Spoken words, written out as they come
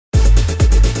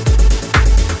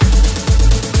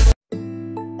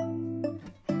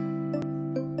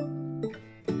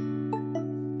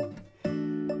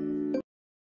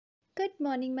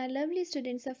morning, my lovely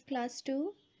students of class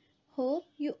 2. Hope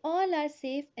you all are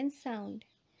safe and sound.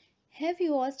 Have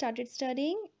you all started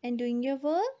studying and doing your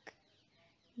work?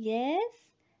 Yes?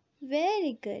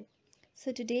 Very good.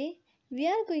 So today we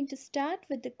are going to start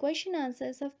with the question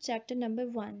answers of chapter number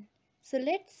 1. So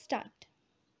let's start.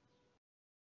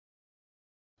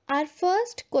 Our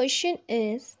first question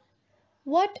is,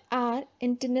 what are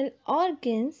internal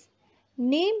organs?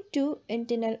 Name 2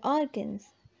 internal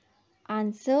organs.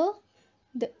 Answer: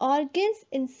 the organs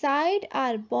inside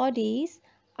our bodies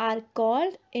are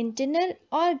called internal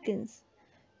organs.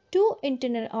 2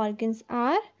 internal organs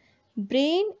are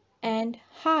brain and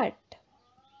heart.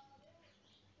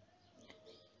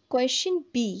 Question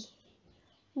B.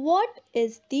 What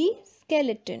is the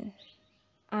skeleton?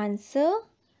 Answer: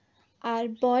 our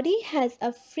body has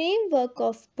a framework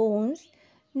of bones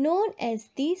known as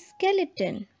the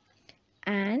skeleton,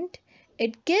 and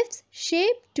it gives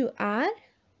shape to our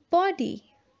body.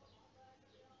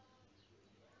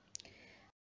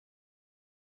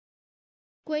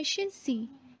 Question C.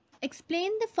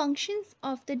 Explain the functions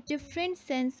of the different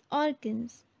sense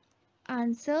organs.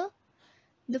 Answer: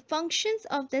 the functions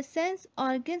of the sense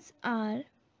organs are: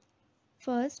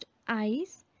 first,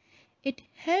 eyes. It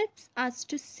helps us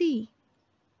to see.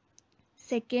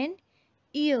 Second,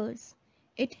 ears.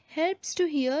 It helps to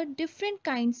hear different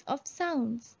kinds of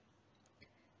sounds.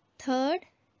 Third,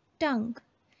 tongue.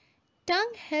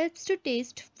 Tongue helps to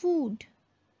taste food.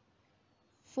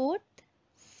 Fourth,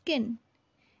 skin.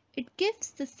 It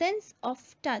gives the sense of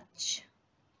touch.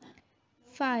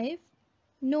 5.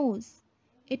 Nose.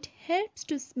 It helps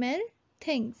to smell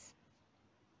things.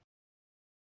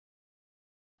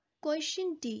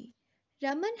 Question D.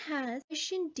 Raman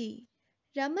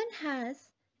has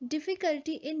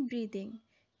difficulty in breathing.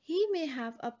 He may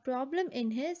have a problem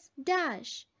in his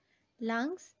dash: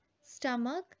 lungs,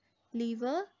 stomach,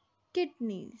 liver,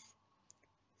 kidneys.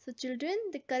 So children,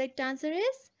 the correct answer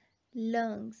is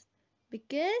lungs,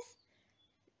 because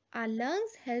our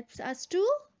lungs helps us to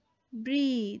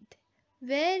breathe.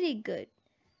 Very good.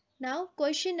 Now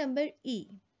question number E.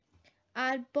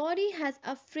 Our body has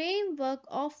a framework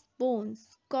of bones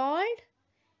called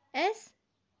S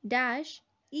dash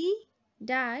E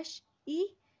dash E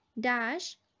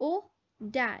dash O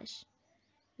dash.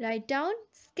 Write down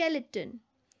skeleton.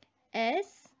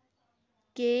 S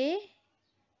K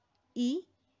E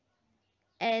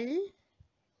L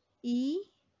E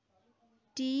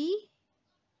T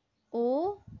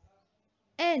O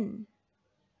N.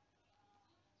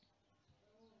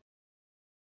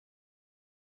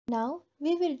 Now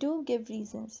we will do give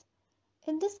reasons.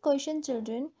 In this question,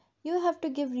 children, you have to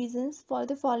give reasons for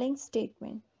the following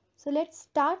statement. So let's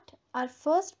start our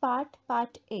first part,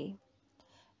 part A.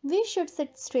 We should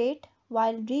sit straight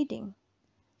while reading.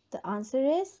 The answer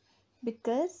is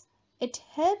because it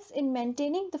helps in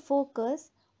maintaining the focus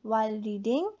while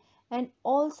reading and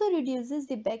also reduces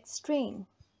the back strain.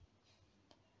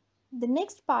 The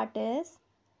next part is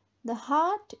the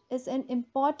heart is an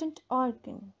important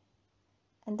organ.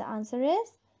 And the answer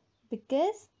is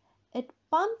because it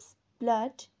pumps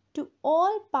blood to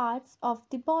all parts of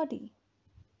the body.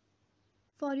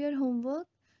 For your homework,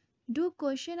 do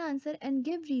question answer and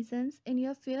give reasons in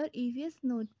your Fair EVS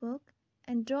notebook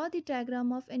and draw the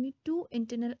diagram of any 2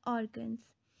 internal organs.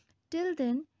 Till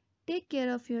then, take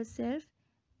care of yourself,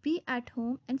 be at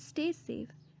home and stay safe.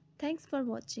 Thanks for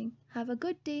watching. Have a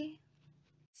good day.